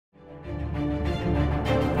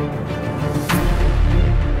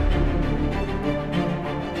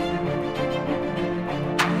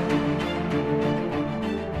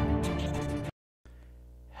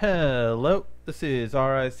Hello, this is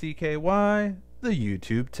RICKY, the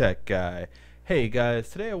YouTube Tech Guy. Hey guys,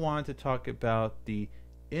 today I wanted to talk about the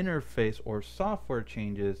interface or software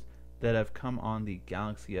changes that have come on the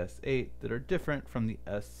Galaxy S8 that are different from the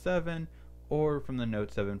S7 or from the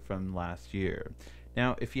Note 7 from last year.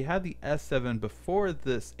 Now, if you had the S7 before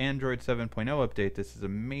this Android 7.0 update, this is a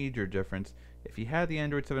major difference. If you had the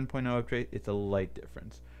Android 7.0 update, it's a light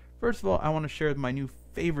difference. First of all, I want to share my new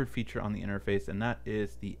favorite feature on the interface, and that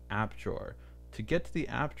is the app drawer. To get to the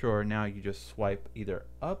app drawer, now you just swipe either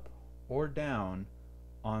up or down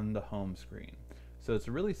on the home screen. So it's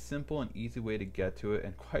a really simple and easy way to get to it,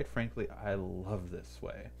 and quite frankly, I love this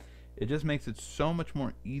way. It just makes it so much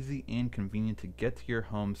more easy and convenient to get to your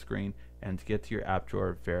home screen and to get to your app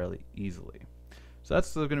drawer fairly easily. So that's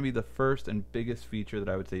still going to be the first and biggest feature that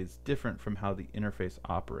I would say is different from how the interface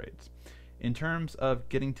operates. In terms of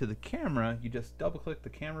getting to the camera, you just double click the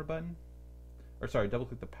camera button, double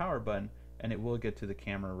click the power button, and it will get to the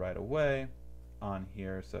camera right away on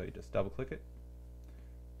here. So you just double click it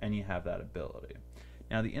and you have that ability.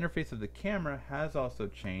 Now the interface of the camera has also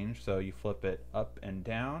changed, so you flip it up and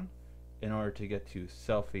down in order to get to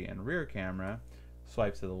selfie and rear camera.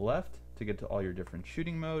 Swipe to the left to get to all your different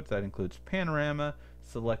shooting modes. That includes panorama,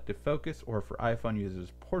 selective focus, or for iPhone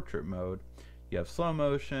users, portrait mode. You have slow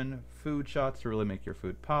motion, food shots to really make your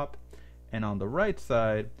food pop, and on the right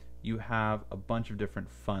side you have a bunch of different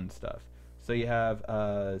fun stuff. So you have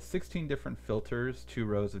 16 different filters, 2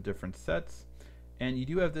 rows of different sets, and you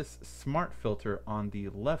do have this smart filter on the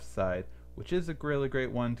left side, which is a really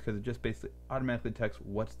great one because it just basically automatically detects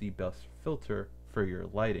what's the best filter for your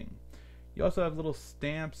lighting. You also have little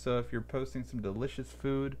stamps, so if you're posting some delicious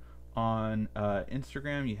food on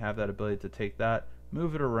Instagram, you have that ability to take that,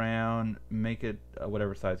 move it around, make it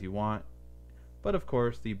whatever size you want. But of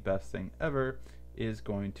course, the best thing ever is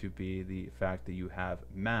going to be the fact that you have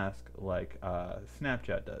mask like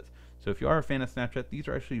Snapchat does. So if you are a fan of Snapchat, these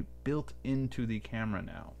are actually built into the camera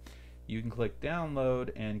now. You can click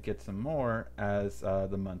download and get some more as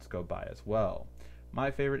the months go by as well. My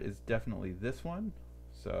favorite is definitely this one,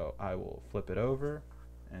 so I will flip it over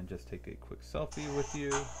and just take a quick selfie with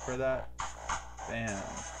you for that. Bam.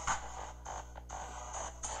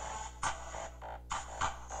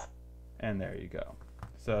 And there you go.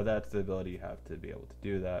 So that's the ability you have to be able to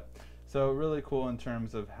do that. So really cool in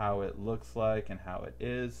terms of how it looks like and how it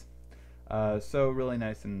is. So really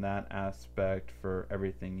nice in that aspect for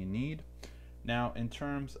everything you need. Now in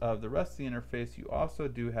terms of the rest of the interface, you also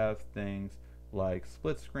do have things like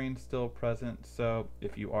split screen still present. So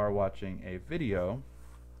if you are watching a video,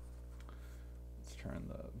 let's turn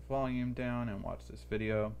the volume down and watch this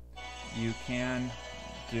video, you can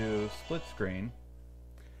do split screen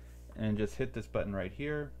and just hit this button right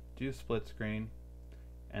here, do split screen,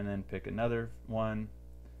 and then pick another one,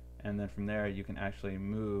 and then from there you can actually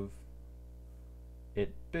move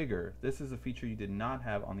it bigger. This is a feature you did not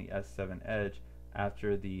have on the S7 Edge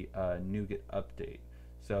after the Nougat update.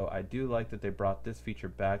 So I do like that they brought this feature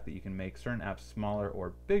back, that you can make certain apps smaller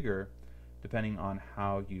or bigger depending on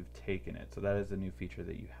how you've taken it. So that is a new feature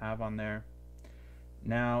that you have on there.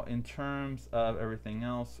 Now in terms of everything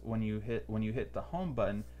else, when you hit the home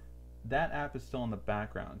button, that app is still in the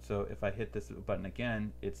background. So if I hit this button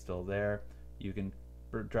again, it's still there. You can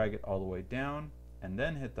drag it all the way down and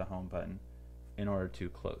then hit the home button in order to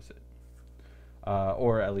close it,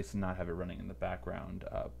 or at least not have it running in the background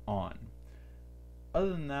on. Other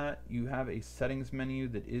than that, you have a settings menu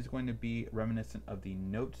that is going to be reminiscent of the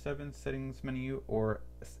Note 7 settings menu, or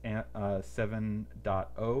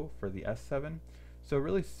 7.0 for the S7. So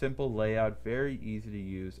really simple layout, very easy to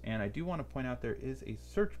use, and I do want to point out there is a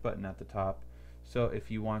search button at the top. So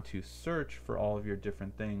if you want to search for all of your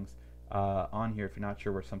different things on here, if you're not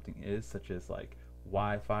sure where something is, such as like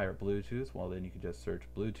Wi-Fi or Bluetooth, well then you can just search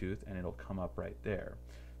Bluetooth and it'll come up right there.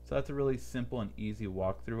 So that's a really simple and easy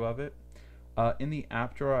walkthrough of it. In the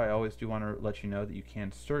app drawer, I always do want to let you know that you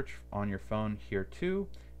can search on your phone here too,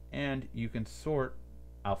 and you can sort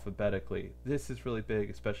alphabetically. This is really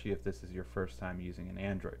big, especially if this is your first time using an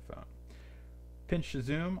Android phone. Pinch to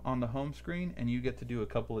zoom on the home screen and you get to do a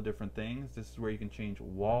couple of different things. This is where you can change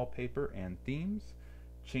wallpaper and themes,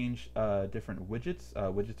 change different widgets.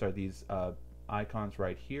 Widgets are these icons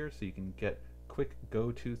right here, so you can get quick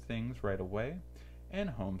go-to things right away,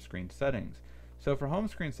 and home screen settings. So for home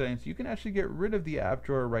screen settings, you can actually get rid of the app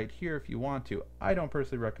drawer right here if you want to. I don't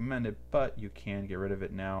personally recommend it, but you can get rid of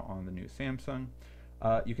it now on the new Samsung.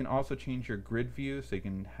 You can also change your grid view, so you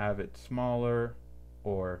can have it smaller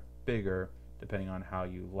or bigger depending on how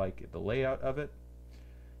you like the layout of it.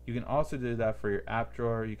 You can also do that for your app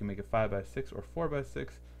drawer. You can make it 5x6 or 4x6.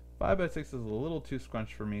 5x6 is a little too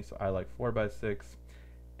scrunched for me, so I like 4x6.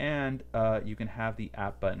 And you can have the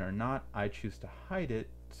app button or not. I choose to hide it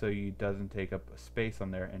so it doesn't take up a space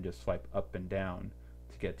on there and just swipe up and down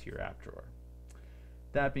to get to your app drawer.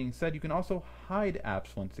 That being said, you can also hide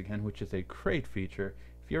apps once again, which is a great feature.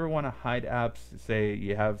 If you ever want to hide apps, say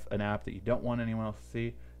you have an app that you don't want anyone else to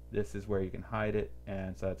see, this is where you can hide it,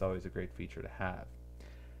 and so that's always a great feature to have.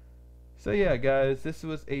 So yeah, guys, this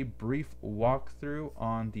was a brief walkthrough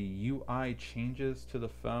on the UI changes to the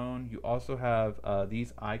phone. You also have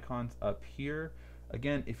these icons up here.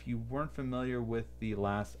 Again, if you weren't familiar with the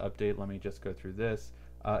last update, let me just go through this.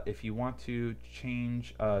 If you want to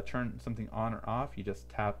change, turn something on or off, you just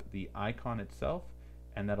tap the icon itself,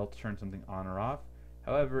 and that'll turn something on or off.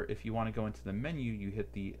 However, if you want to go into the menu, you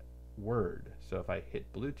hit the word. So if I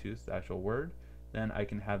hit Bluetooth, the actual word, then I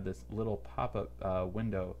can have this little pop-up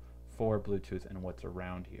window for Bluetooth and what's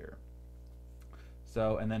around here.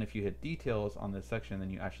 So, and then if you hit details on this section, then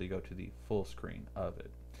you actually go to the full screen of it.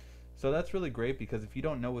 So that's really great, because if you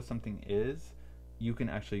don't know what something is, you can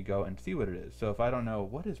actually go and see what it is. So if I don't know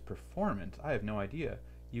what is performance, I have no idea,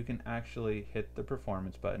 you can actually hit the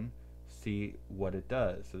performance button, see what it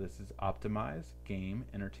does. So this is optimize, game,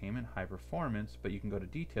 entertainment, high performance, but you can go to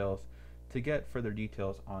details to get further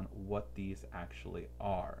details on what these actually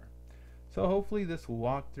are. So hopefully this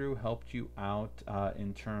walkthrough helped you out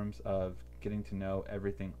in terms of getting to know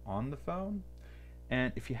everything on the phone.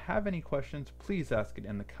 And if you have any questions, please ask it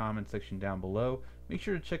in the comment section down below. Make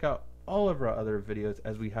sure to check out all of our other videos,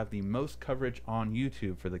 as we have the most coverage on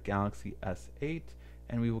YouTube for the Galaxy S8,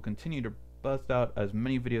 and we will continue to bust out as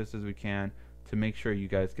many videos as we can to make sure you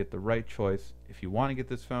guys get the right choice if you want to get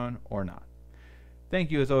this phone or not. Thank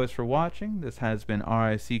you as always for watching. This has been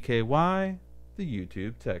RICKY, the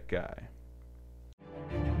YouTube Tech Guy.